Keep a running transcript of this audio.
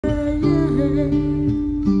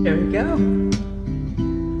Here we go.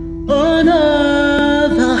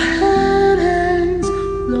 Another hand and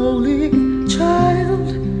slowly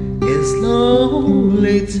child is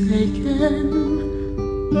slowly taken.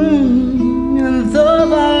 And the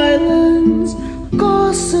violence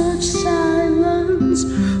caused such silence.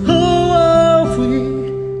 Who are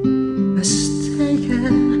we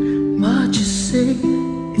mistaken? But you see,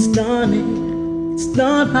 it's not me, it's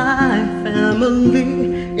not my family.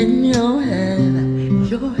 In your head,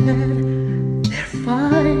 they're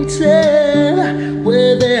fighting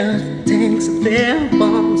with their tanks and their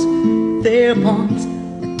bombs,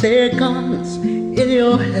 their guns. In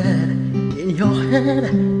your head,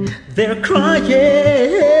 they're crying.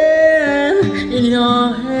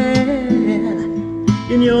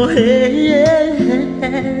 In your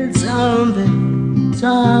head, zombie.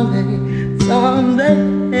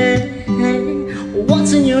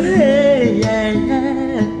 What's in your head?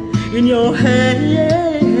 In your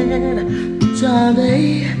head,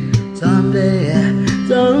 zombie.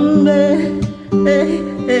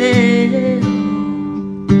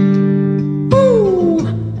 Ooh,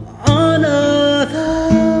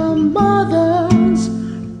 another mother's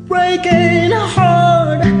breaking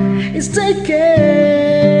heart is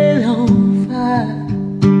taking over.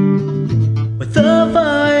 With the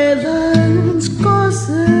violence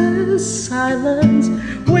causes silence,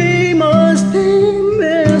 we must be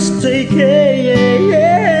mistaken.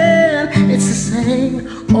 It's the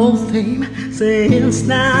same old theme since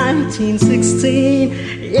 1916.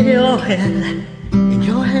 In your head,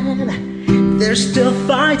 they're still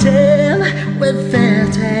fighting with their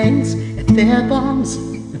tanks and their bombs,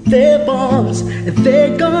 and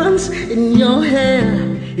their guns. In your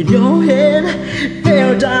head,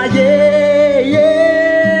 they're dying.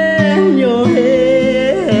 In your head,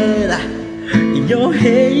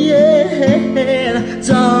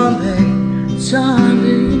 zombie.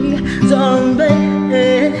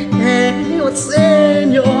 What's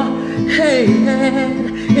in your head?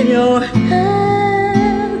 In your head.